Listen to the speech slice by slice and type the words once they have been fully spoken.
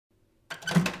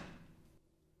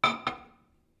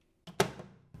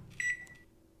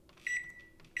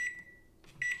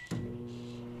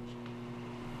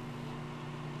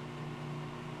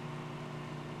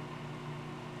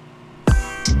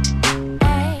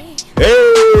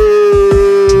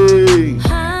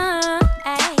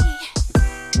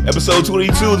Episode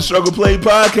 22 of the Struggle Play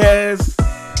Podcast.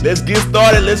 Let's get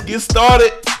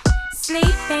started.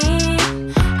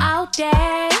 Sleeping all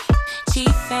day,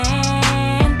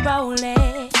 chiefing,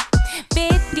 rolling,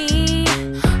 50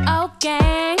 old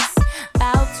gangs,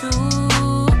 about to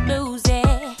lose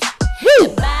it. Woo!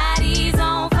 The body's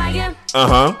on fire.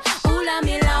 Ooh, love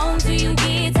me long till you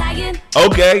get tired.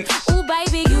 Okay. Ooh,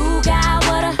 baby, you got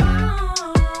water.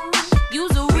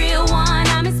 You's a real one,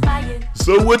 I'm inspired.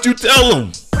 So what you tell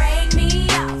them? Break me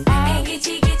off and get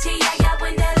you, yeah,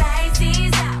 when the lights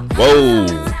is out. Whoa.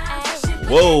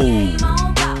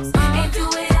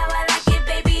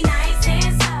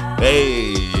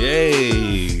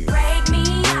 Hey. Break me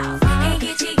off and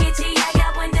get you,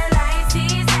 yeah, when the lights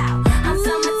is out. I'm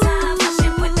summertime,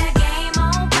 pushing, put that game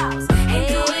on pause. And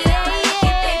do it how I like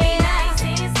it, baby, nice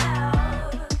and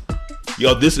slow.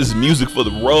 Yo, this is music for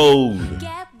the road.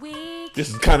 This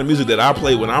is the kind of music that I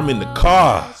play when I'm in the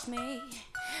car.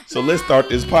 So let's start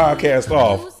this podcast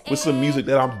off with some music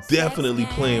that I'm definitely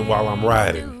playing while I'm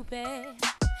riding.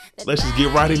 Let's just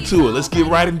get right into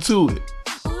it.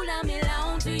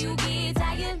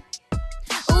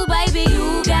 Ooh, baby,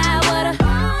 you got water.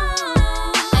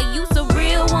 You so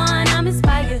real one, I'm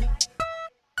inspired.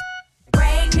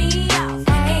 Break me off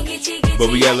and get you,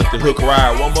 But we gotta let the hook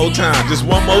ride one more time. Just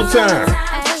one more time.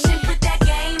 Put that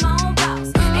game on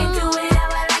pause and do it how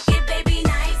I like it, baby,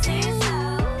 nice and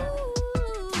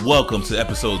slow. Welcome to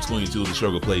episode 22 of the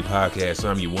Struggle Play Podcast.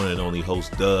 I'm your one and only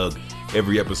host, Doug.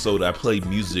 Every episode I play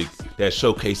music that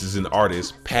showcases an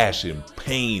artist's passion,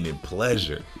 pain, and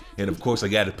pleasure. And of course, I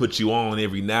got to put you on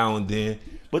every now and then.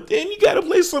 But then you got to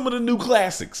play some of the new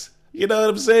classics. You know what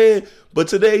I'm saying? But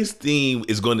today's theme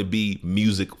is going to be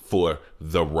music for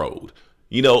the road.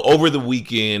 You know, over the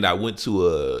weekend, I went to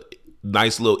a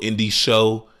nice little indie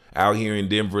show out here in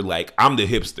Denver. Like, I'm the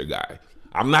hipster guy.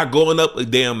 I'm not going up a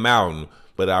damn mountain,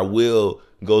 but I will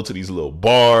go to these little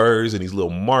bars and these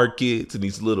little markets and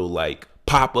these little like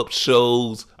pop-up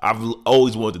shows. I've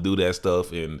always wanted to do that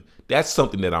stuff, and that's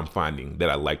something that I'm finding that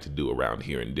I like to do around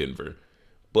here in Denver.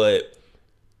 But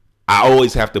I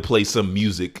always have to play some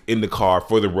music in the car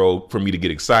for the road for me to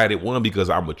get excited. One, because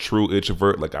I'm a true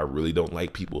introvert. Like, I really don't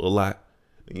like people a lot,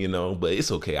 you know, but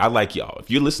it's okay. I like y'all. If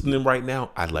you're listening right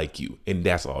now, I like you, and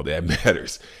that's all that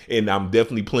matters. And I'm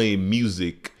definitely playing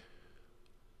music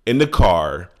in the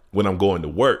car when I'm going to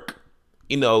work,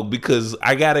 you know, because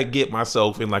I got to get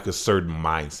myself in like a certain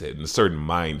mindset and a certain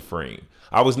mind frame.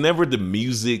 I was never the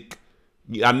music.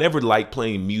 I never liked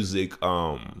playing music,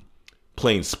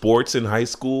 playing sports in high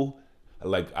school.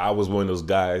 Like, I was one of those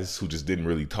guys who just didn't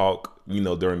really talk, you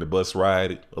know, during the bus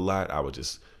ride a lot. I would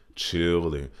just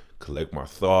chill and collect my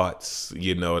thoughts,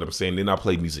 you know what I'm saying? Then I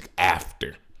play music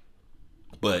after,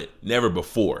 but never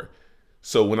before.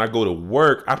 So when I go to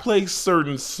work, I play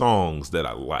certain songs that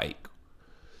I like.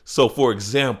 So for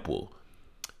example,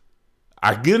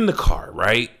 I get in the car,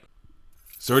 right?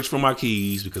 Search for my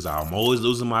keys because I'm always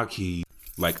losing my keys.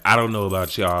 Like, I don't know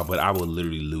about y'all, but I would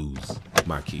literally lose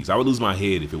my keys. I would lose my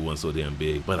head if it wasn't so damn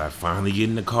big. But I finally get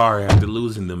in the car after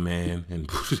losing them, man. And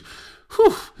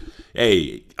whew,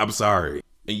 hey, I'm sorry.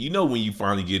 And you know when you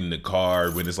finally get in the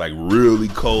car when it's like really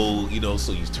cold, you know,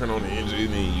 so you turn on the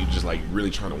engine and you just like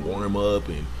really trying to warm up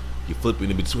and you're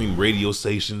flipping in between radio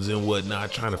stations and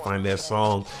whatnot, trying to find that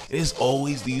song. And it's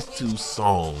always these two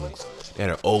songs that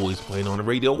are always playing on the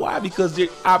radio. Why? Because they're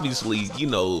obviously, you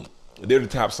know, they're the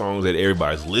top songs that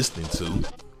everybody's listening to.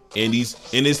 And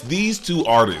it's these two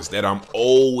artists that I'm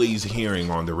always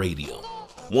hearing on the radio.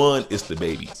 One is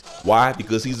DaBaby. Why?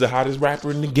 Because he's the hottest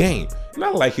rapper in the game. And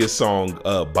I like his song,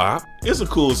 Bop. It's a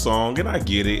cool song, and I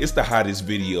get it. It's the hottest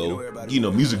video, you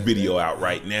know, music video out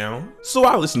right now. So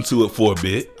I listen to it for a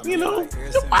bit, you know,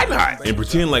 why not? And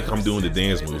pretend like I'm doing the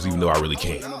dance moves, even though I really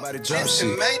can't.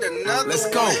 Let's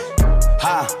go.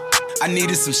 Ha. I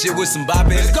needed some shit with some bop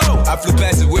in it. Go. I flew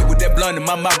past the whip with that blunt in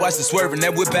my mouth, watched it swerving.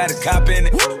 That whip had a cop in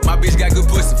it. My bitch got good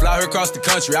pussy, fly her across the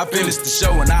country. I finished the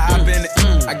show and I hop in it.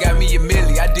 I got me a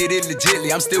milli, I did it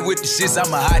legitly. I'm still with the shits,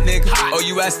 I'm a hot nigga. Oh,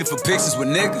 you asking for pictures with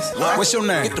niggas? What's your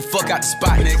name? Get the fuck out the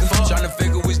spot, nigga. Trying to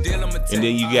figure which deal I'ma take. And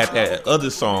then you got that other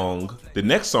song, the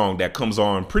next song that comes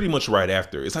on pretty much right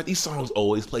after. It's like these songs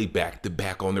always play back to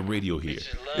back on the radio here.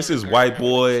 This is white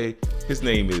boy. His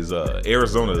name is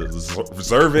Arizona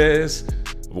Zervez,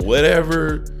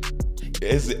 whatever.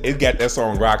 It got that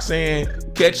song Roxanne,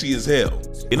 catchy as hell.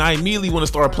 And I immediately want to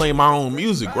start playing my own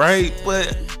music, right?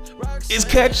 But it's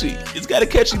catchy. It's got a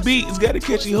catchy beat. It's got a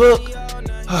catchy hook.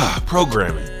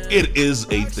 Programming. It is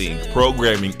a thing.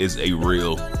 Programming is a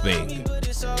real thing.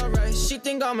 She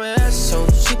think I'm an asshole.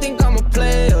 She think I'm a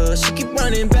player. She keep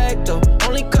running back though,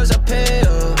 only cause I pay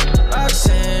her.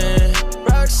 Roxanne,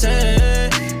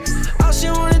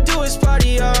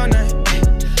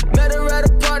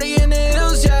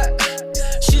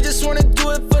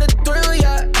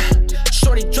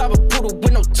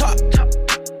 top.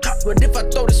 But if I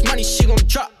throw this money, she gon'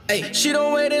 drop. Ayy, she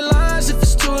don't wait in lines if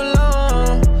it's too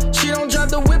long. She don't drop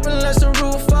the whip unless the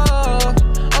roof fall.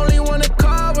 Only want a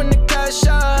car when the cash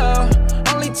out.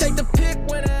 Only take the pick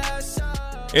when the ass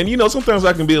out. And you know, sometimes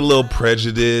I can be a little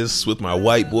prejudiced with my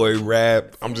white boy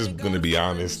rap. I'm just gonna be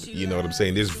honest. You know what I'm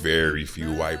saying? There's very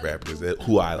few white rappers that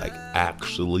who I like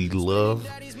actually love,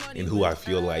 and who I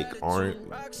feel like aren't,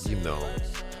 you know,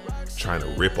 trying to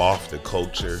rip off the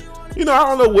culture. You know,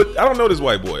 I don't know this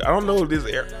white boy. I don't know if this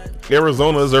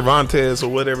Arizona Cervantes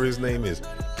or whatever his name is.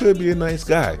 Could be a nice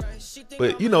guy.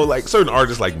 But, you know, like certain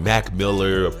artists like Mac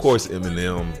Miller, of course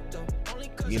Eminem,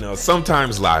 you know,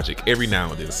 sometimes Logic, every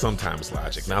now and then, sometimes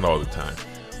Logic, not all the time.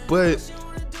 But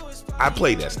I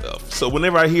play that stuff. So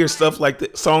whenever I hear stuff like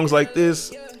this, songs like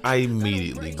this, I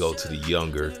immediately go to the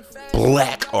younger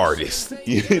black artist.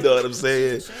 You know what I'm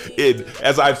saying? And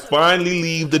as I finally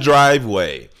leave the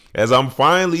driveway, as I'm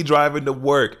finally driving to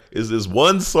work, is this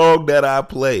one song that I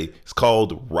play. It's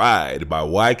called Ride by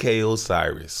YK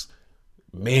Osiris.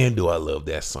 Man, do I love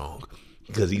that song.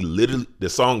 Because the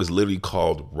song is literally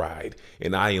called Ride.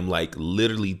 And I am like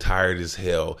literally tired as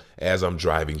hell as I'm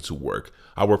driving to work.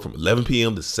 I work from 11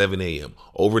 p.m. to 7 a.m.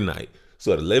 overnight.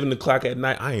 So at 11 o'clock at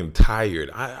night, I am tired.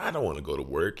 I don't want to go to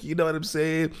work. You know what I'm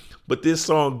saying? But this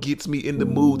song gets me in the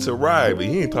mood to ride. But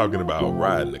he ain't talking about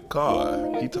riding the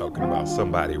car. He talking about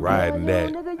somebody riding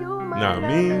that. Know what I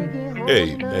mean?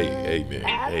 Hey, man.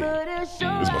 Hey, this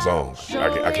is my song.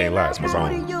 I can't lie. It's my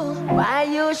song. Why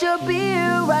you should be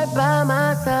right by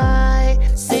my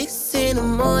side. 6 in the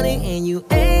morning and you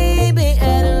ain't been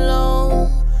at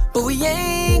alone. But we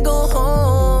ain't go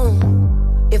home.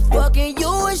 If fucking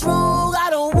you is wrong, I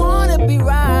don't wanna be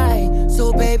right.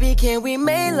 So baby, can we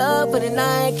make love for the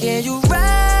night? Can you ride?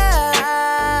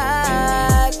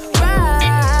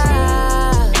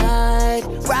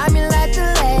 Ride me like the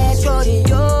last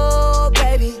rodeo,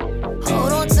 baby.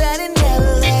 Hold on tight and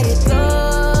never let it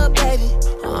go, baby.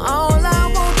 All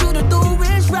I want you to do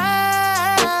is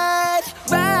ride.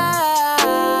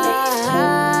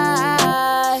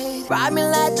 Ride me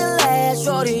like the last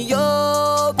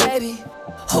rodeo, baby.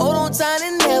 Hold on tight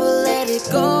and never let it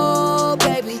go,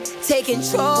 baby. Take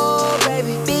control,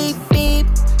 baby. Beep, beep.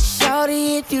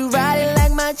 Shawty, if you ride it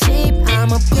like my Jeep,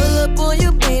 I'ma pull up on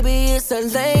you, baby. It's a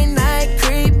late night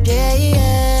creep. Yeah,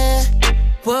 yeah.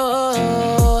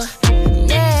 Whoa.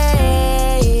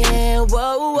 Yeah,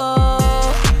 whoa,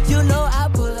 whoa. You know I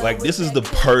pull up. Like, this is the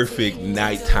perfect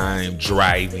nighttime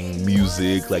driving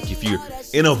music. Like, if you're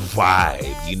in a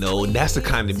vibe, you know, and that's the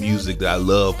kind of music that I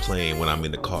love playing when I'm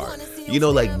in the car. You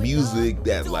know, like music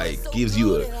that like gives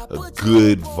you a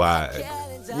good vibe,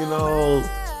 you know,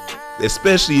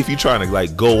 especially if you're trying to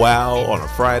like go out on a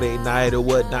Friday night or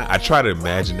whatnot. I try to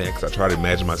imagine that because I try to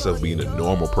imagine myself being a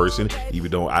normal person,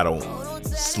 even though I don't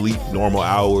sleep normal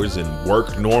hours and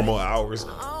work normal hours.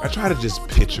 I try to just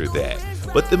picture that.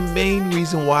 But the main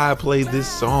reason why I play this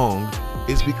song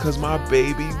is because my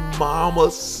baby mama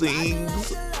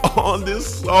sings on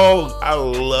this song. I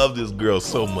love this girl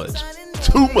so much.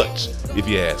 Too much, if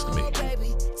you ask me.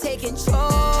 Take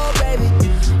control, baby.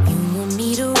 You want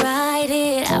me to ride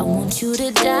it, I want you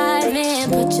to dive in.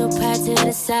 Put your pride to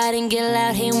the side and get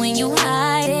loud here when you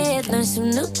hide it. Learn some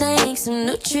new things, some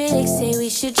new tricks, say we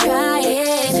should try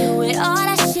it. Do it all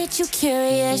that shit, you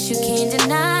curious, you can't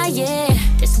deny it.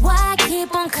 That's why I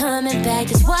keep on coming back,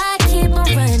 that's why I keep on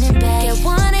running back. At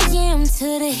 1 a.m.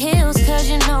 to the hills, cause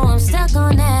you know I'm stuck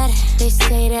on that. They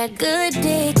say that good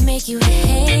dick make you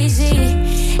hazy,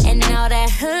 and all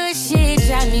that hood shit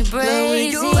drive me Now when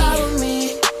crazy. you ride with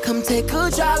me, come take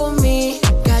a drive with me.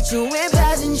 Got you in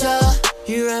passenger,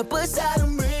 you right beside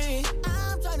of me.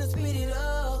 I'm trying to speed it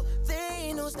up, there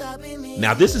ain't no stopping me.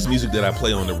 Now, this is music that I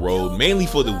play on the road, mainly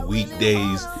for the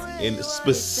weekdays and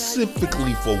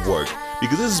specifically for work,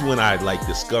 because this is when I like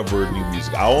discover new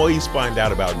music. I always find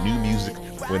out about new music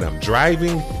when I'm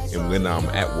driving and when I'm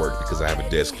at work because I have a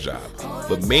desk job.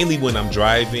 But mainly when I'm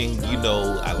driving, you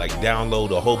know, I like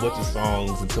download a whole bunch of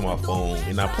songs into my phone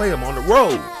and I play them on the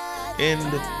road. And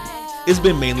it's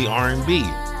been mainly R&B.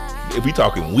 If we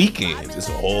talking weekends, it's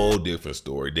a whole different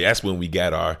story. That's when we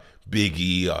got our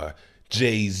Biggie, our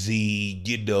Jay-Z,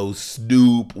 you know,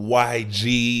 Snoop,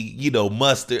 YG, you know,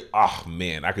 Mustard. Oh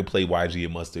man, I can play YG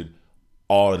and Mustard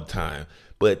all the time.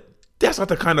 But that's not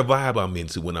the kind of vibe I'm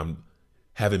into when I'm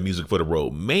having music for the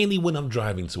road, mainly when I'm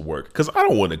driving to work. Because I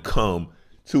don't want to come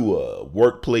to a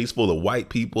workplace full of white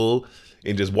people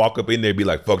and just walk up in there and be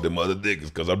like, fuck them other niggas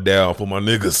because I'm down for my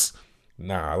niggas.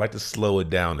 Nah, I like to slow it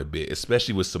down a bit,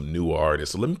 especially with some new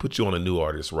artists. So let me put you on a new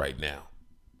artist right now.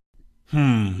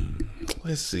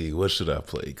 Let's see, what should I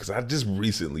play? Because I just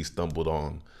recently stumbled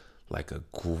on like a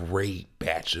great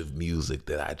batch of music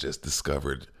that I just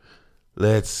discovered.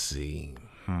 Let's see.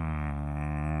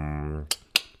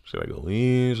 Should I go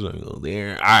in? Should I go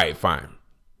there? All right, fine.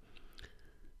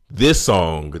 This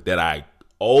song that I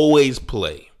always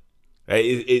play,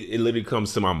 it literally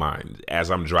comes to my mind as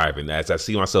I'm driving, as I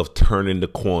see myself turning the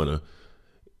corner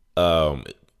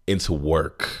into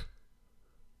work.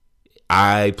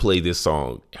 I play this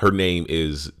song. Her name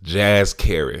is Jazz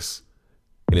Karis,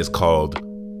 and it's called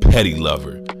Petty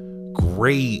Lover.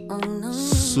 Great,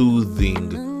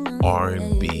 soothing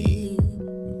R&B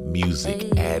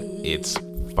music at its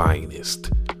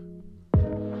finest.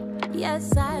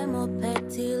 Yes, I'm a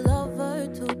petty lover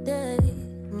today.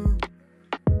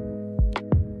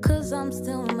 'Cause I'm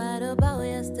still mad about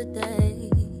yesterday.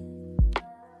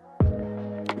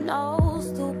 No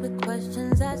stupid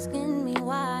questions asking me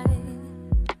why.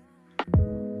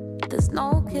 There's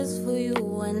no kiss for you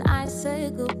when I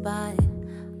say goodbye.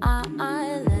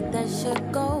 I let that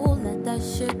shit go, let that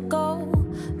shit go.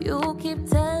 You keep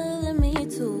telling me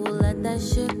to let that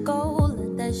shit go,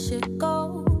 let that shit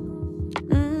go.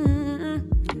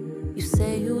 You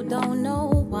say you don't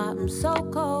know why I'm so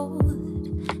cold.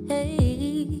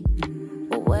 Hey,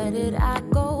 but where did I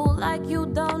go like you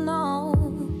don't know?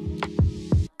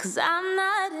 'Cause I'm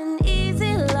not an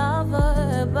easy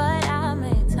lover, but I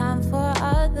make time for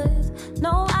others.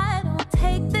 No, I don't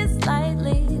take this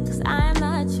lightly, 'cause I'm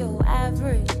not your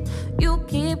average. You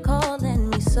keep calling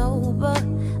me sober,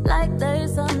 like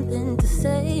there's something to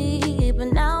say.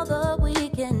 But now the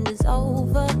weekend is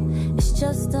over, it's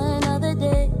just another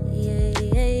day.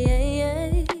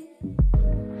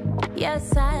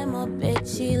 Yes, I'm a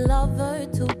bitchy lover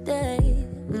today.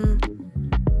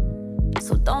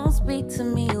 So don't speak to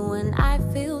me when I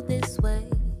feel this way.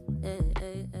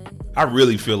 I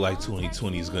really feel like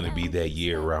 2020 is going to be that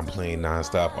year where I'm playing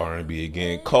nonstop R&B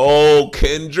again. Cole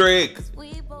Kendrick,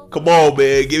 come on,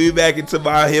 man, get me back into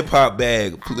my hip hop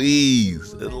bag,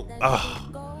 please.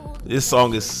 This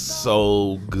song is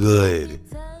so good.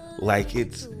 Like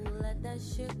it's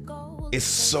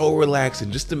so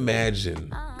relaxing. Just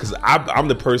imagine, because I'm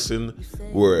the person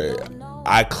where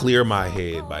I clear my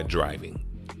head by driving.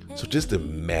 So just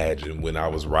imagine when I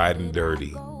was riding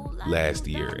dirty last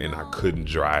year and I couldn't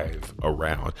drive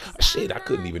around. Shit, I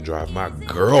couldn't even drive my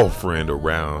girlfriend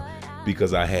around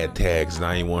because I had tags and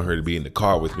I didn't want her to be in the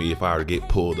car with me if I were to get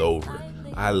pulled over.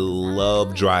 I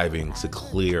love driving to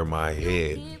clear my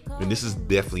head. And this is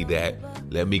definitely that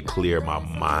let me clear my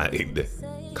mind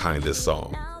kind of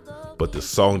song. But the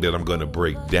song that I'm going to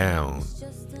break down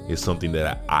is something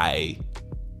that I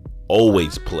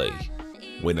always play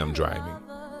when I'm driving.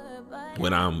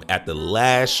 When I'm at the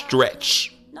last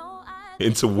stretch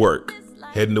into work,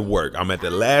 heading to work. I'm at the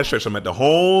last stretch. I'm at the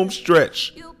home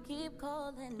stretch.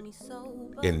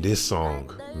 And this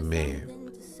song,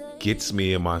 man, gets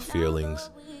me in my feelings.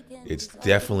 It's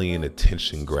definitely an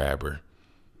attention grabber.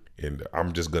 And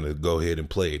I'm just going to go ahead and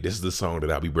play it. This is the song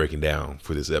that I'll be breaking down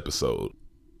for this episode.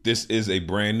 This is a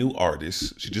brand new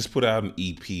artist. She just put out an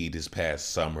EP this past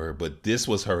summer, but this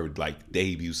was her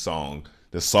debut song,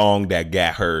 the song that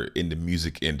got her in the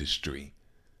music industry.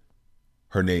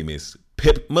 Her name is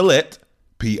Pip Millet,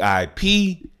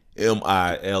 Pipmillet, and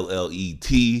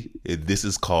this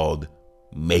is called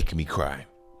Make Me Cry.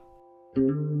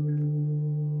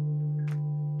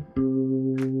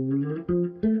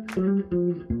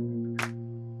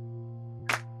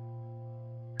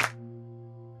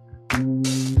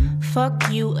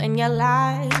 Fuck you and your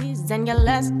lies and your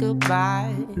last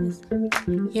goodbyes.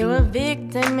 You're a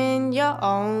victim in your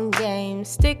own game.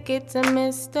 Stick it to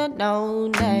Mr. No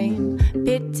Name.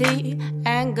 Pity,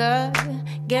 anger,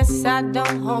 guess I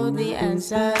don't hold the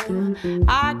answer.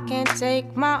 I can't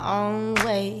take my own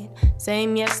way.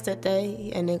 Same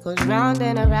yesterday, and it goes round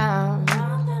and around.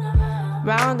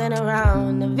 Round and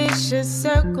around, a vicious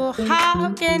circle.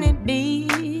 How can it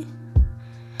be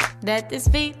that this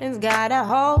feeling's got a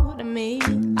hold of me?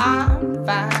 I'm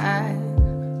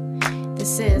fine.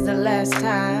 This is the last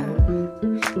time.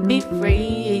 Be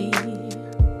free.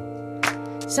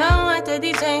 Someone take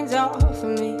these chains off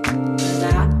of me. 'Cause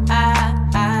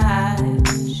I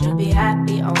should be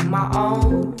happy on my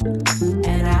own.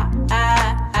 And I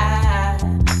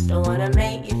don't wanna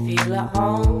make you feel at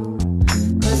home.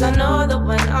 'Cause I know that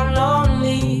when I'm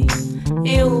lonely,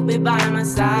 you'll be by my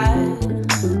side.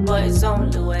 But it's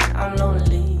only when I'm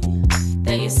lonely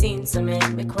that you seem to make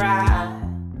me cry.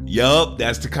 Yup,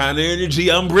 that's the kind of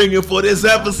energy I'm bringing for this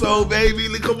episode, baby.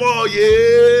 Come on, yeah.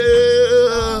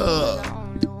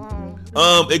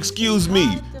 Excuse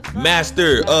me,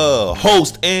 master,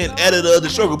 host and editor of the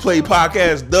Struggle Play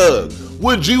podcast, Doug.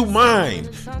 Would you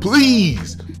mind,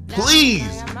 please,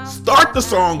 start start the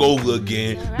song over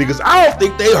again because I don't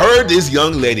think they heard this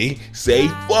young lady say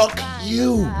fuck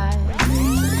you.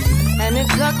 And it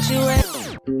fluctuates.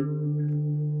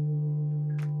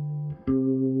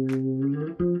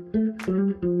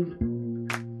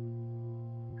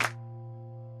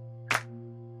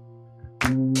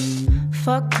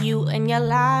 Fuck you and your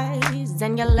lies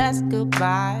and your last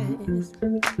goodbyes.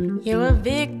 You're a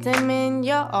victim in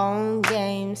your own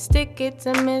game. Stick it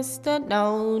to Mr.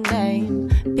 No Name.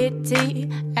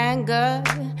 Pity, anger,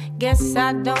 guess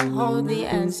I don't hold the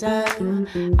answer.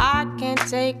 I can't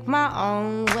take my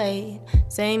own way.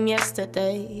 Same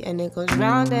yesterday, and it goes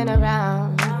round and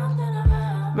around.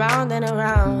 Round and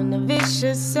around, a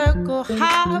vicious circle.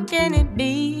 How can it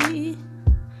be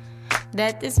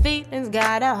that this feeling's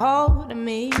got a hold of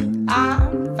me?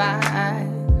 I'm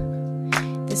fine.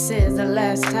 This is the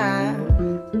last time.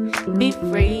 Be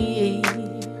free.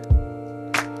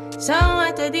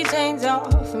 Someone take these chains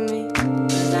off of me.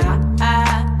 'Cause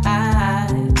I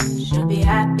should be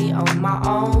happy on my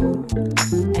own.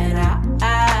 And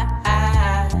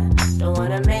I don't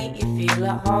wanna make you feel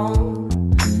at home.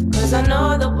 'Cause I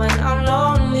know that when I'm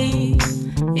lonely,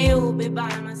 you'll be by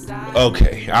my side.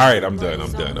 Okay, all right, I'm done.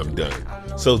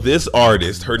 So this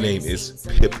artist, her name is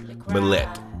Pip Millet.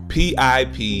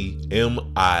 Pipmillet.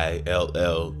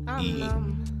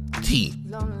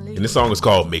 And this song is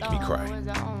called Make Me Cry.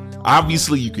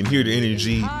 Obviously, you can hear the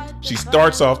energy. She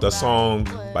starts off the song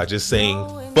by just saying,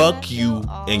 fuck you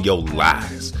and your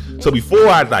lies. So before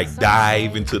I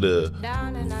dive into the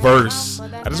verse,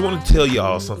 I just want to tell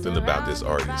y'all something about this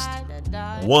artist.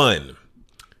 One,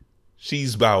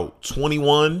 she's about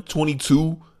 21,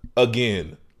 22.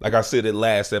 Again, like I said in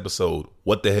last episode,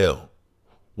 what the hell?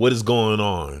 What is going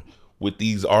on with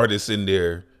these artists in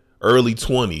their early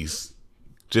 20s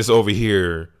just over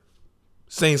here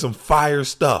saying some fire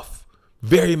stuff,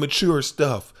 very mature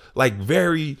stuff, like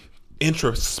very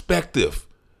introspective,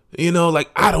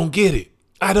 I don't get it.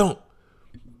 I don't,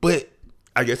 but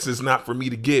I guess it's not for me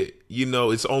to get,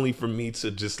 it's only for me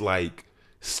to just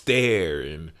stare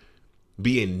and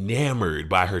be enamored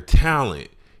by her talent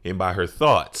and by her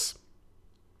thoughts.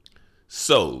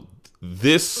 So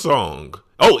this song,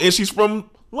 and she's from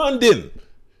London.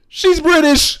 She's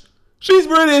British.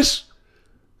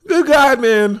 Good God,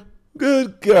 man.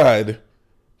 Good God.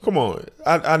 Come on.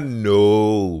 I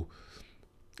know.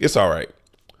 It's all right.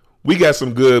 We got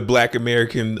some good Black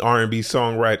American R&B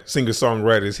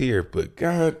singer-songwriters here, but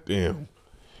goddamn,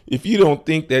 if you don't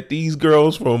think that these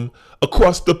girls from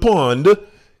across the pond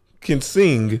can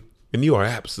sing, then you are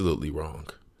absolutely wrong.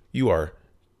 You are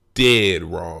dead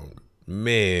wrong,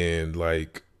 man.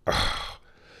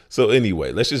 So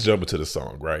anyway, let's just jump into the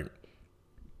song, right?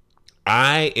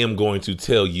 I am going to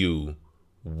tell you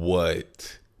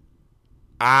what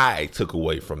I took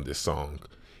away from this song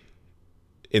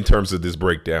in terms of this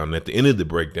breakdown. At the end of the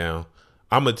breakdown,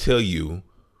 I'm going to tell you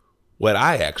what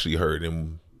I actually heard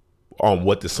and on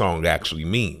what the song actually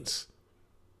means.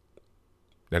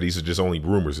 Now, these are just only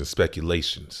rumors and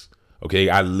speculations. Okay,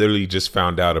 I literally just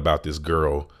found out about this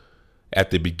girl at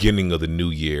the beginning of the new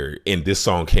year, and this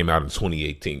song came out in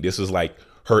 2018. This is like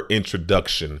her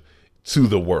introduction to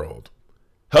the world.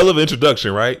 Hell of an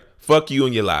introduction, right? Fuck you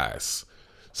and your lies.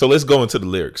 So let's go into the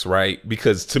lyrics, right?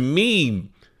 Because to me,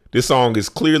 this song is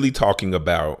clearly talking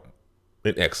about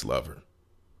an ex-lover,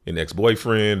 an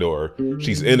ex-boyfriend, or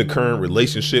she's in a current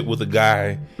relationship with a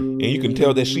guy, and you can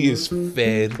tell that she is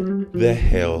fed the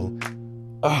hell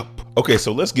up. Okay,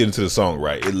 so let's get into the song,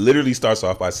 right? It literally starts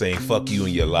off by saying, fuck you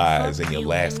and your lies and your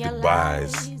last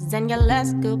goodbyes. And your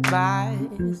last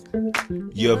goodbyes.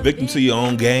 You're a victim to your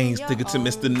own game. Stick it to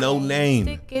Mr. No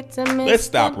Name. Let's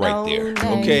stop right there,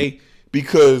 okay?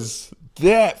 Because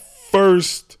that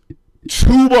first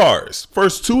two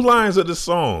lines of the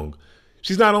song,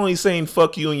 she's not only saying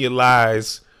fuck you and your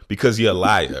lies because you're a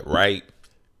liar, right?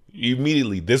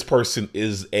 Immediately, this person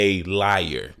is a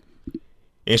liar.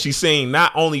 And she's saying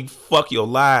not only fuck your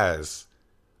lies,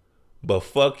 but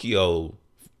fuck your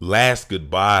last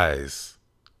goodbyes.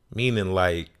 Meaning,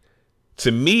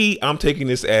 to me, I'm taking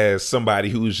this as somebody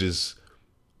who's just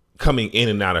coming in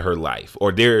and out of her life,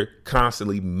 or they're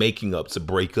constantly making up to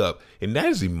break up. And that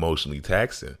is emotionally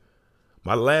taxing.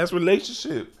 My last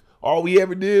relationship, all we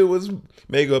ever did was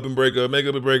make up and break up, make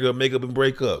up and break up, make up and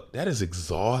break up. That is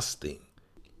exhausting.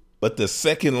 But the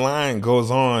second line goes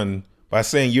on by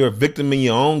saying you're a victim in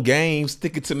your own game.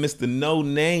 Stick it to Mr. No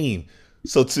Name.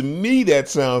 So to me, that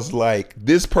sounds like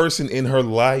this person in her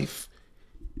life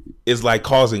is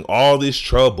causing all this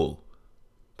trouble,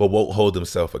 but won't hold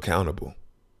themselves accountable.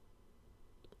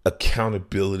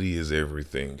 Accountability is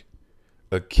everything.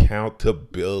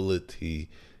 Accountability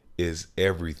is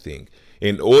everything.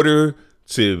 In order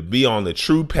to be on the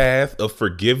true path of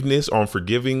forgiveness, on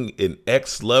forgiving an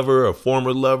ex-lover, a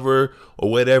former lover,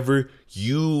 or whatever,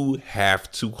 you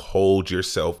have to hold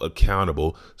yourself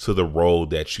accountable to the role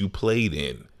that you played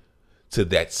in, to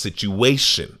that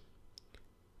situation.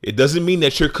 It doesn't mean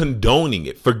that you're condoning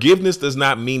it. Forgiveness does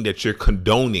not mean that you're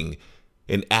condoning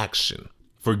an action.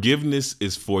 Forgiveness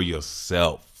is for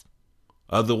yourself.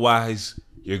 Otherwise,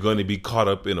 you're going to be caught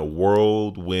up in a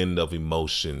whirlwind of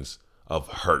emotions of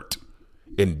hurt.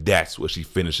 And that's what she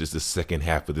finishes the second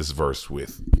half of this verse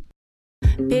with.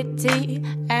 Pity,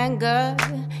 anger,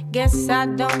 guess I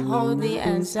don't hold the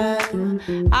answer.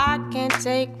 I can't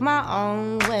take my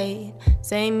own way.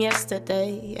 Same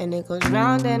yesterday, and it goes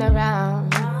round and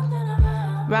around.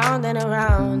 Round and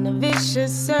around, a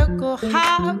vicious circle.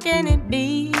 How can it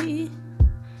be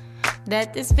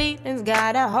that this feeling's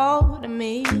got a hold of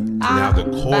me? Now the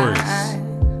chorus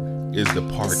is the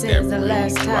part that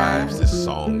really drives this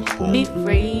song home. Be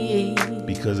free.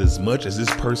 Because as much as this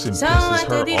person Someone pisses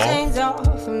her to change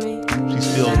off for me.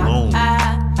 she's still lonely.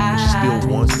 But she still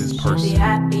wants this person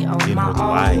in her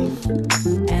life,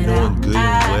 knowing good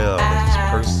and well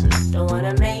that this person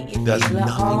does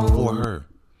nothing for her.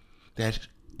 That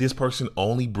this person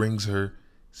only brings her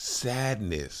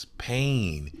sadness,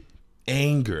 pain,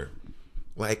 anger,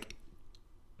 like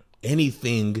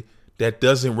anything that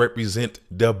doesn't represent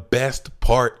the best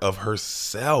part of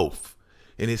herself.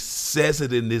 And it says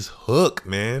it in this hook,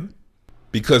 man.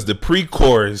 Because the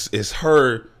pre-chorus is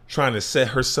her trying to set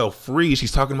herself free.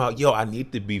 She's talking about, yo, I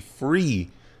need to be free,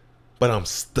 but I'm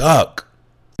stuck.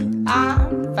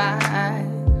 I'm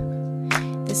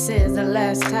fine. This is the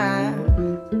last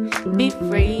time. Be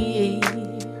free.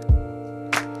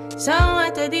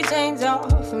 Someone to the chains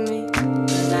off of me.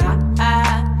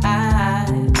 I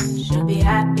should be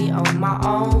happy on my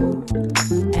own.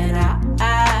 And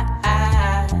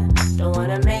I don't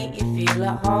wanna make you feel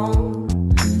at home.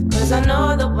 Cause I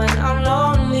know that when I'm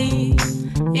lonely,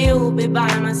 you'll be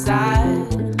by my side.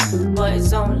 But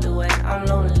it's only when I'm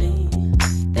lonely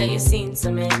that you seem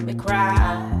to make me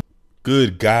cry.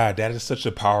 Good God, that is such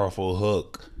a powerful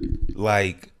hook.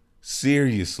 Like,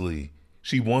 seriously,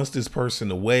 she wants this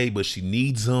person away, but she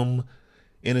needs him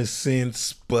in a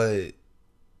sense. But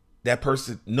that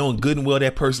person, knowing good and well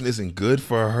that person isn't good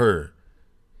for her.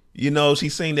 You know,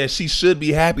 she's saying that she should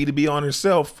be happy to be on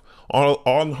herself,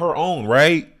 on her own,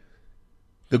 right?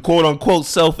 The quote unquote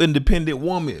self-independent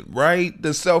woman, right?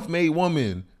 The self-made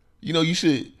woman. You know,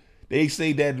 they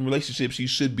say that in relationships, you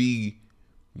should be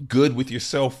good with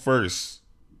yourself first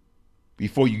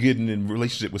before you get in a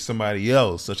relationship with somebody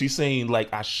else. So she's saying,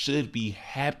 like, I should be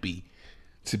happy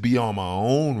to be on my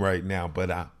own right now,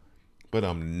 but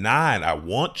I'm not. I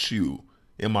want you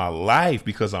in my life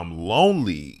because I'm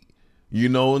lonely, you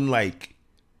know, and like,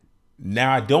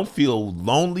 now I don't feel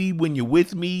lonely when you're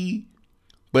with me,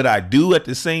 but I do at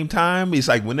the same time. It's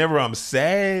like whenever I'm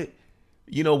sad,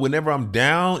 you know, whenever I'm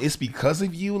down, it's because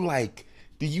of you. Like,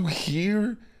 do you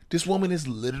hear? This woman is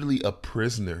literally a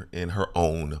prisoner in her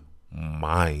own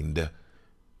mind.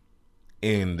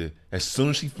 And as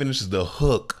soon as she finishes the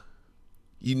hook,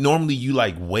 you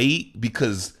like wait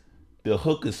because the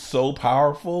hook is so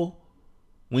powerful.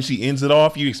 When she ends it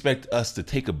off, you expect us to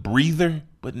take a breather,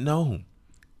 but no.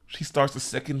 She starts the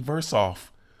second verse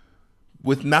off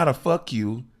with not a fuck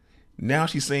you. Now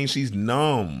she's saying she's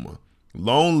numb,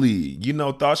 lonely, you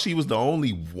know, thought she was the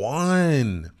only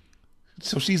one.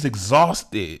 So she's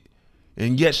exhausted,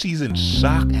 and yet she's in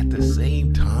shock at the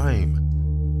same time.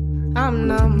 I'm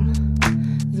numb,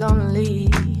 lonely,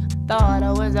 thought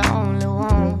I was the only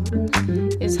one.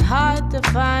 It's hard to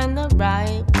find the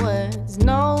right words,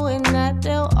 knowing that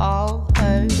they'll all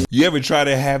hurt. You ever try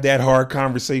to have that hard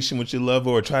conversation with your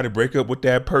lover or try to break up with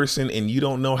that person and you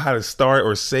don't know how to start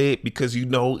or say it because you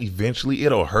know eventually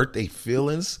it'll hurt their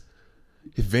feelings?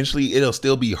 Eventually it'll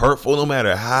still be hurtful no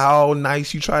matter how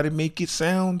nice you try to make it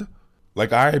sound?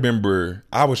 Like, I remember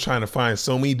I was trying to find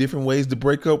so many different ways to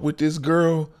break up with this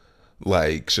girl.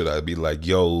 Like, should I be like,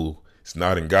 yo, it's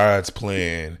not in God's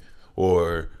plan,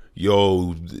 or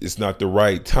yo, it's not the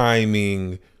right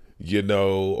timing, you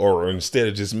know, or instead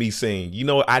of just me saying, you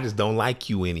know, I just don't like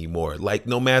you anymore. Like,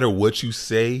 no matter what you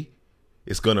say,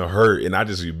 it's gonna hurt. And I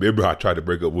just remember I tried to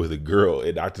break up with a girl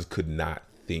and I just could not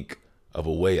think of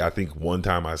a way. I think one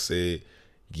time I said,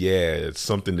 yeah, it's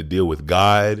something to deal with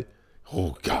God.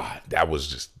 Oh God, that was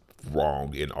just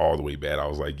wrong and all the way bad. I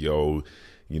was like, yo,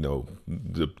 you know,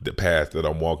 the path that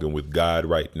I'm walking with God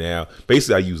right now.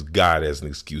 Basically, I use God as an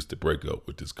excuse to break up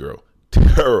with this girl.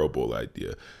 Terrible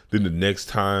idea. Then the next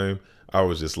time I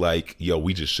was just like, yo,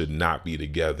 we just should not be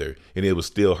together. And it was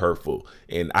still hurtful.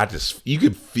 And you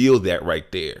could feel that right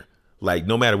there. Like,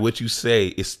 no matter what you say,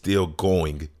 it's still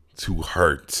going to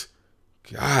hurt.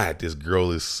 God, this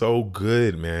girl is so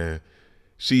good, man.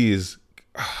 She is.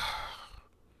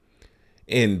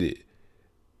 And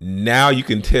now you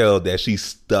can tell that she's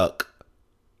stuck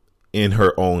in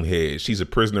her own head. She's a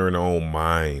prisoner in her own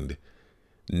mind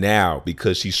now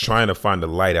because she's trying to find the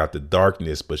light out the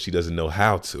darkness, but she doesn't know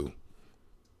how to.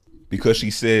 Because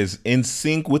she says, in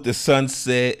sync with the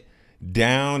sunset,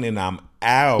 down and I'm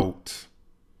out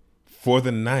for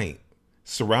the night,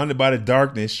 surrounded by the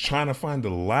darkness, trying to find the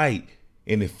light,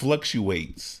 and it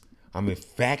fluctuates. I'm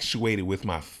infatuated with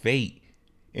my fate.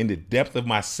 In the depth of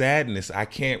my sadness, I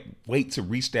can't wait to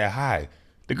reach that high.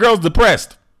 The girl's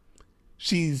depressed.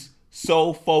 She's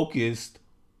so focused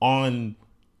on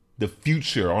the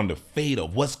future, on the fate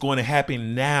of what's going to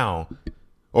happen now,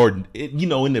 or, you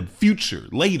know, in the future,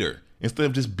 later, instead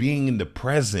of just being in the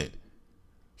present.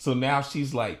 So now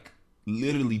she's like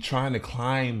literally trying to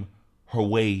climb her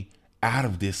way out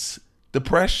of this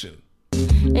depression.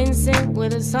 In sync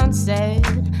with the sunset,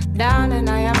 down and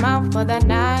I am out for the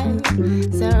night,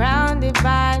 surrounded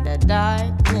by the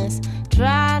darkness,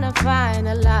 trying to find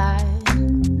a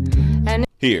light. And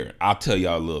here, I'll tell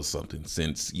y'all a little something,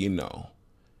 since, you know,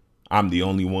 I'm the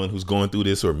only one who's going through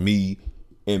this, or me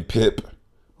and Pip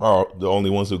are the only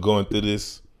ones who are going through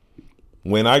this.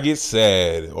 When I get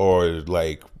sad or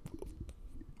like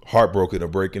heartbroken or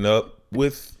breaking up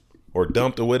with or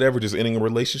dumped or whatever, just ending a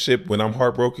relationship, when I'm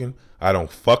heartbroken, I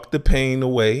don't fuck the pain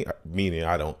away, meaning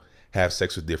I don't have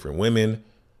sex with different women.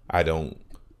 I don't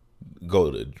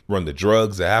go to run the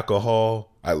drugs, the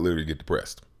alcohol. I literally get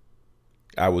depressed.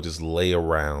 I will just lay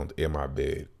around in my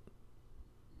bed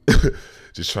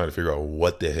just trying to figure out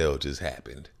what the hell just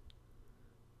happened.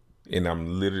 And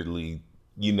I'm literally,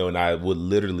 you know, and I would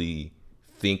literally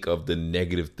think of the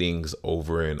negative things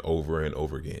over and over and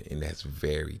over again. And that's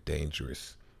very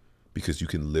dangerous because you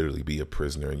can literally be a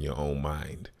prisoner in your own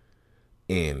mind.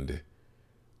 And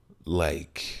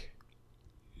like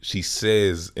she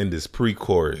says in this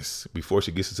pre-chorus, before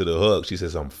she gets into the hook, she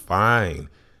says, I'm fine.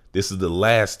 This is the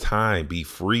last time. Be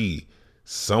free.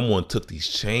 Someone took these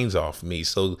chains off me.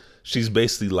 So she's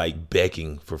basically like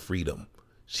begging for freedom.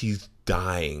 She's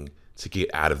dying to get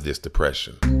out of this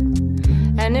depression.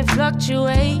 and it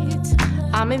fluctuates.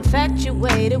 I'm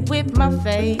infatuated with my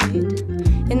fate.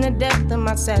 In the depth of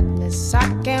my sadness, I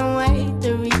can't wait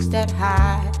to reach that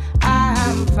high.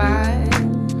 I'm fine.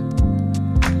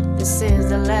 This is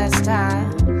the last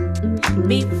time.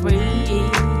 Be free.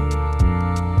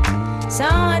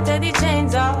 Someone take the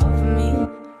chains off me,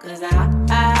 'cause I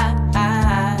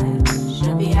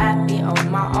should be happy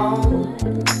on my own.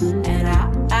 And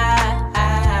I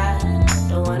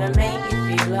don't wanna make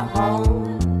you feel at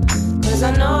home, 'cause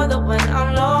I know that when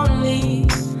I'm lonely,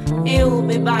 you'll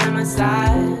be by my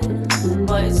side.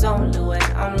 But it's only when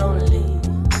I'm lonely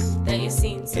that you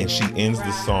seem to. And she ends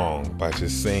the song by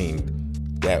just saying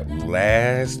that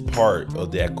last part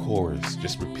of that chorus,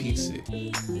 just repeats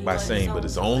it by saying, but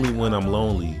it's only when I'm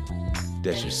lonely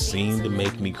that you seem to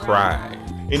make me cry.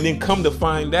 And then come to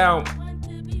find out,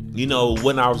 you know,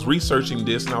 when I was researching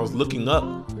this and I was looking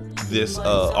up this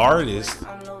artist,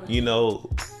 you know,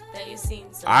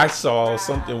 I saw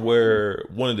something where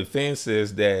one of the fans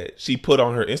says that she put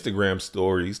on her Instagram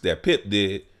stories that Pip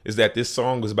did, is that this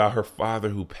song was about her father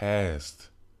who passed.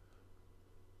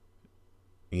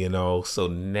 You know, so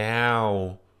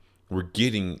now we're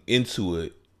getting into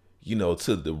it, you know,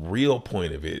 to the real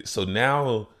point of it. So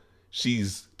now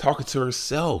she's talking to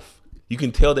herself. You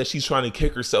can tell that she's trying to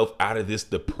kick herself out of this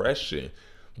depression,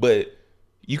 but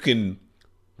you can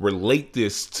relate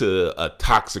this to a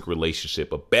toxic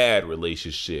relationship, a bad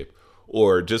relationship,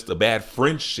 or just a bad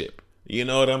friendship. You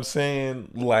know what I'm saying?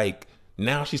 Like,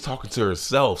 now she's talking to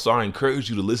herself. So I encourage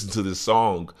you to listen to this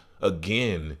song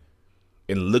again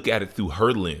and look at it through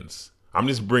her lens. I'm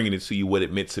just bringing it to you what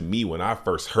it meant to me when I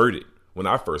first heard it, when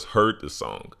I first heard the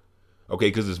song. Okay,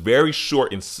 because it's very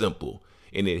short and simple,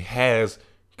 and it has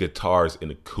guitars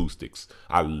and acoustics.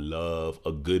 I love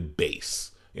a good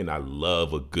bass, and I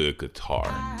love a good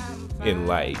guitar. And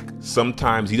like,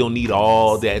 sometimes you don't need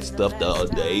all that stuff, the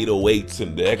 808s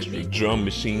and the extra drum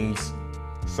machines.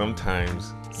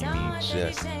 Sometimes you need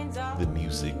just the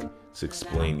music to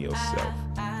explain yourself.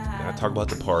 I talk about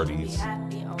the parties,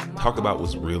 talk about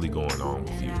what's really going on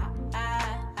with you.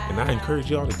 And I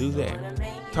encourage y'all to do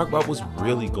that. Talk about what's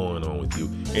really going on with you.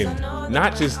 And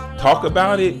not just talk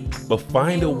about it, but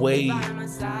find a way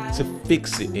to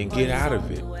fix it and get out of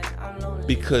it.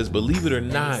 Because believe it or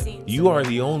not, you are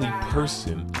the only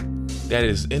person that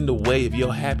is in the way of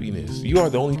your happiness. You are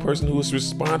the only person who is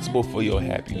responsible for your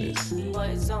happiness.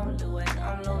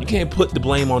 You can't put the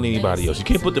blame on anybody else. You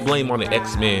can't put the blame on an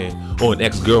ex-man or an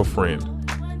ex-girlfriend.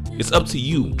 It's up to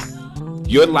you.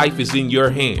 Your life is in your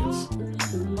hands.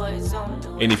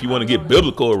 And if you want to get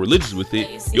biblical or religious with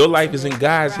it, your life is in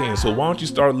God's hands. So why don't you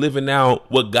start living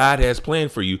out what God has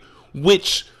planned for you,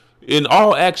 which in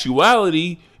all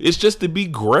actuality is just to be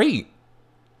great.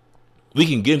 We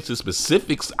can get into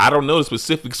specifics. I don't know the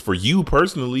specifics for you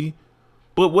personally,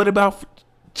 but what about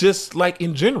just like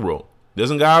in general?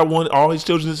 Doesn't God want all his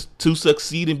children to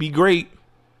succeed and be great?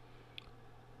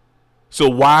 So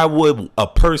why would a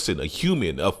person, a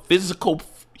human, a physical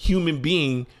human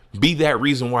being be that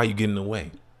reason why you're getting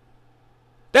away?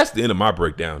 That's the end of my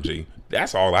breakdown, G.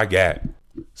 That's all I got.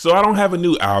 So I don't have a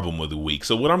new album of the week.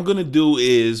 So what I'm going to do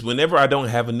is whenever I don't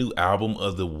have a new album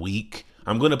of the week,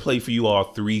 I'm going to play for you all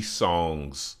 3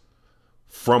 songs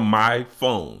from my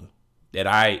phone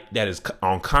that is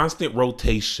on constant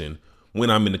rotation when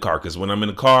I'm in the car. Because when I'm in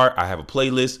the car, I have a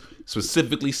playlist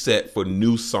specifically set for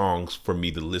new songs for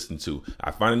me to listen to. I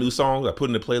find a new song, I put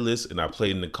in the playlist, and I play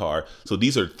it in the car. So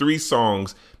these are 3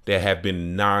 songs that have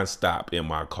been nonstop in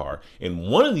my car. And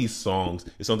one of these songs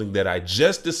is something that I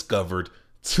just discovered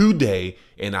today,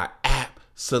 and I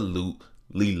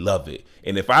absolutely love it.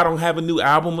 And if I don't have a new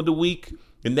album of the week,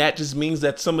 then that just means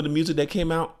that some of the music that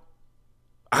came out,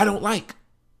 I don't like.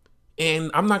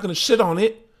 And I'm not going to shit on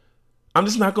it. I'm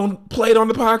just not going to play it on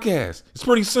the podcast. It's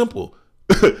pretty simple.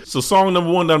 So song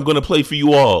number 1 that I'm going to play for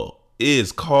you all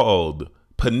is called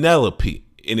Penelope,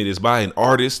 and it is by an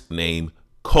artist named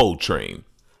Coltrane.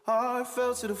 Heart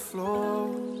fell to the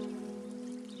floor.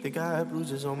 Think I had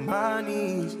bruises on my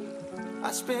knees.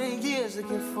 I spent years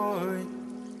looking for it,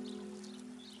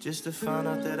 just to find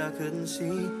out that I couldn't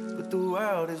see. But the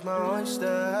world is my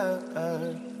oyster.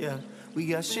 Yeah, we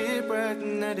got shipwrecked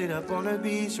and ended up on the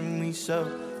beach, and we so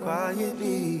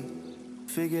quietly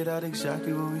figured out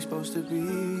exactly what we supposed to be.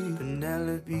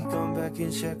 Penelope, come back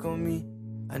and check on me.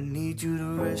 I need you to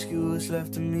rescue what's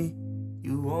left of me.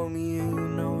 You want me and you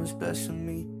know what's best for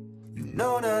me. You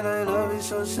know that I love you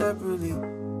so separately.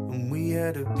 And we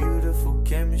had a beautiful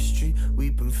chemistry.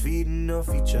 We've been feeding off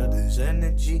each other's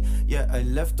energy. Yeah, I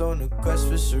left on a quest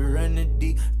for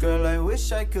serenity. Girl, I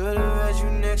wish I could've had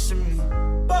you next to me.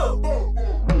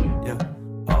 Yeah,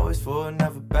 always forward,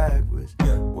 never backwards.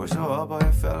 Yeah, work so hard, but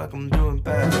I felt like I'm doing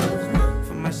backwards.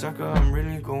 For my sucker, I'm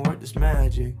really gonna work this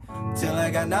magic. Till I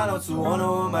got 90210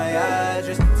 on my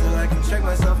address. Till I can check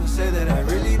myself and say that I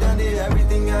really done did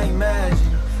everything I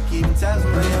imagined. Keeping tabs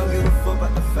on my young, give a fuck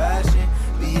about the fashion.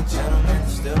 Be a gentleman,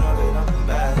 still know that I'm the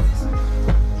baddest.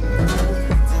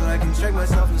 Till I can check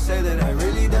myself and say that I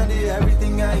really done did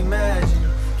everything I imagined.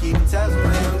 Keeping tabs on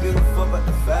my young, give a fuck about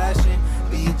the fashion.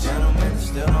 Be a gentleman,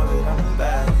 still know that I'm the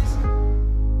baddest.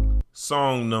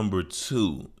 Song number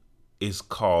 2 is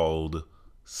called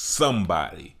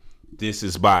Somebody. This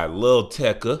is by Lil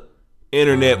Tecca,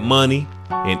 Internet Money,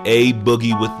 and A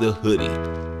Boogie with the Hoodie.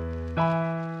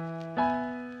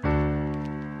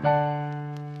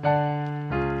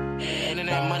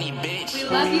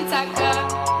 Love you,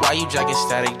 Tecca. Why you jacking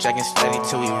steady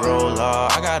till we roll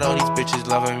off? I got all these bitches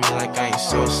loving me like I ain't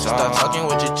so soft. Stop talking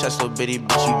with your chest, little bitty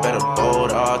bitch, you better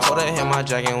bold off. Told her hit my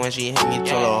jacket when she hit me,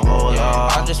 told her hold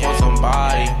off. I just want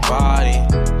somebody,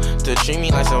 to treat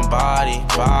me like somebody,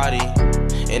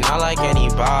 and not like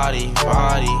anybody,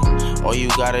 All you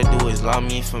gotta do is love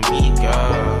me for me,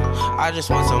 girl. I just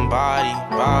want somebody,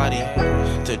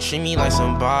 to treat me like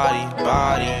somebody,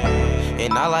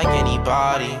 and not like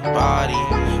anybody,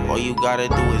 All you gotta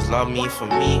do is love me for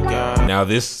me, girl. Now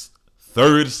this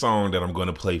third song that I'm going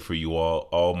to play for you all,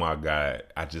 oh my God,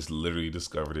 I just literally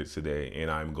discovered it today, and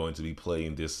I'm going to be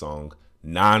playing this song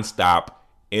nonstop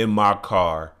in my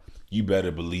car. You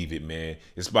better believe it, man.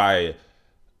 It's by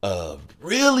a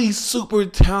really super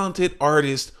talented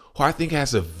artist who I think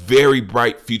has a very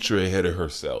bright future ahead of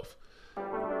herself.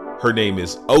 Her name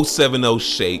is 070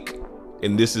 Shake,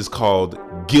 and this is called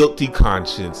Guilty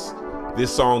Conscience.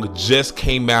 This song just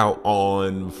came out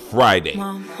on Friday.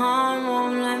 My mom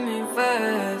won't let me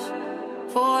rest.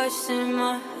 Voice in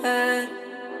my head,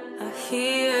 I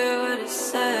hear what it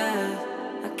says.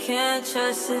 I can't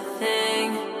trust a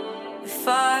thing. If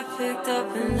I picked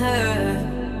up and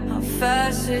heard, how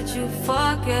fast would you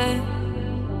forget?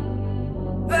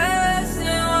 Resting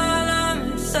while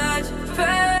I'm in such a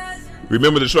press.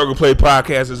 Remember, the Struggle Play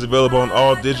podcast is available on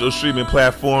all digital streaming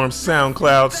platforms: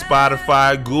 SoundCloud,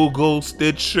 Spotify, Google,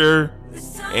 Stitcher,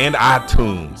 and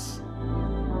iTunes.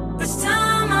 This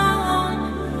time I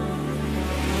won't.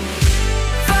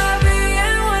 5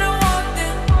 a.m. when I walked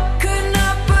in, could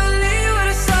not believe what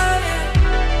I saw.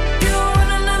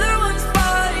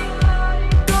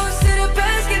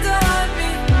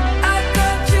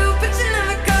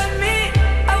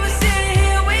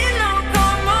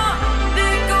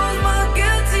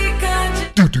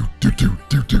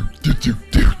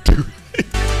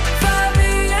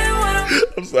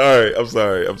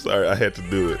 sorry. I had to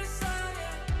do it.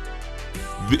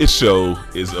 This show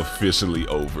is officially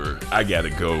over. I gotta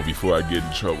go before I get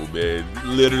in trouble, man.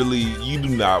 Literally, you do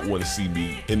not want to see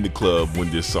me in the club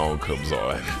when this song comes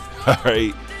on. All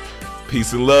right?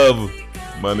 Peace and love.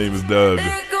 My name is Doug.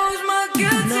 There goes my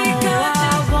guilty conscience.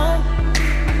 I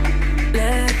won't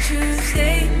let you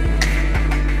stay.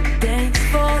 Thanks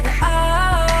for the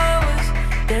hours.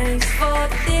 Thanks for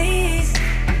the days.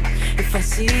 If I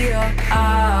see your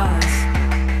eyes,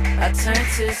 I turn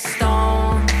to stone.